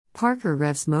Parker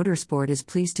Revs Motorsport is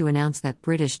pleased to announce that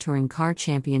British Touring Car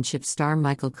Championship star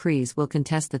Michael Kreis will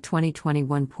contest the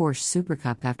 2021 Porsche Super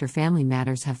Cup after family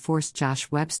matters have forced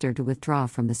Josh Webster to withdraw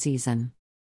from the season.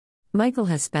 Michael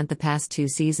has spent the past 2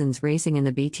 seasons racing in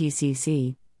the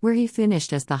BTCC, where he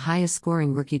finished as the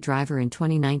highest-scoring rookie driver in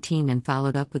 2019 and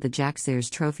followed up with the Jack Sears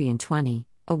Trophy in 20,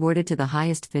 awarded to the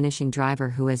highest-finishing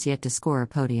driver who has yet to score a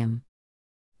podium.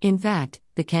 In fact,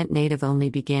 the Kent native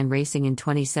only began racing in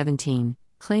 2017,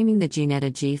 claiming the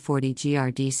Ginetta G40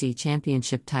 GRDC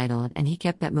championship title, and he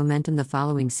kept that momentum the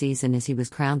following season as he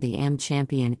was crowned the AM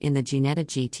champion in the Ginetta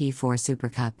GT4 Super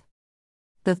Cup.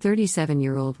 The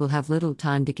 37-year-old will have little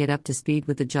time to get up to speed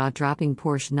with the jaw-dropping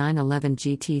Porsche 911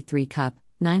 GT3 Cup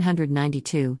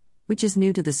 992, which is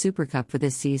new to the Super Cup for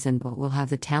this season, but will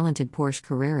have the talented Porsche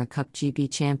Carrera Cup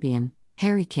GB champion,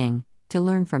 Harry King, to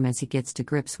learn from as he gets to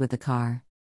grips with the car.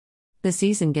 The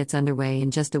season gets underway in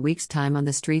just a week's time on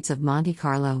the streets of Monte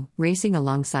Carlo, racing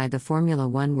alongside the Formula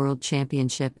One World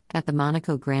Championship at the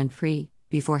Monaco Grand Prix,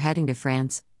 before heading to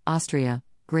France, Austria,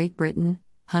 Great Britain,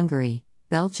 Hungary,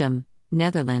 Belgium,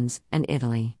 Netherlands, and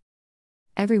Italy.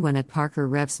 Everyone at Parker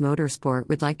Revs Motorsport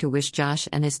would like to wish Josh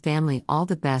and his family all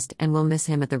the best and will miss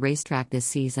him at the racetrack this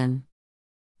season.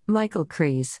 Michael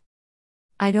Kreis.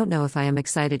 I don't know if I am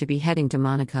excited to be heading to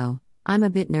Monaco. I'm a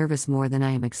bit nervous more than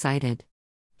I am excited.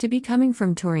 To be coming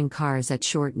from touring cars at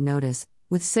short notice,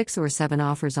 with 6 or 7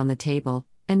 offers on the table,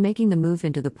 and making the move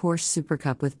into the Porsche Super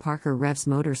Cup with Parker Revs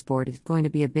Motorsport is going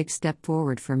to be a big step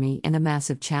forward for me and a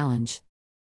massive challenge.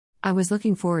 I was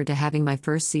looking forward to having my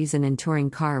first season in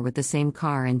touring car with the same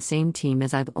car and same team,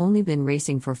 as I've only been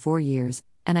racing for 4 years,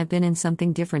 and I've been in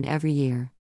something different every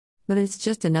year. But it's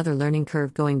just another learning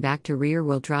curve going back to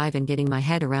rear-wheel drive and getting my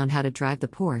head around how to drive the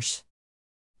Porsche.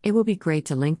 It will be great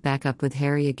to link back up with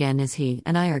Harry again, as he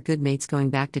and I are good mates going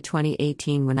back to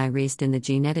 2018 when I raced in the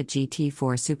Ginetta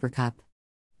GT4 Super Cup.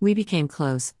 We became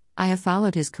close. I have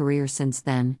followed his career since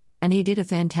then, and he did a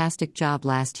fantastic job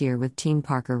last year with Team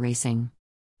Parker Racing.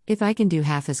 If I can do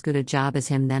half as good a job as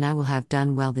him, then I will have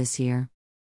done well this year.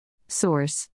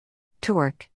 Source: Torque.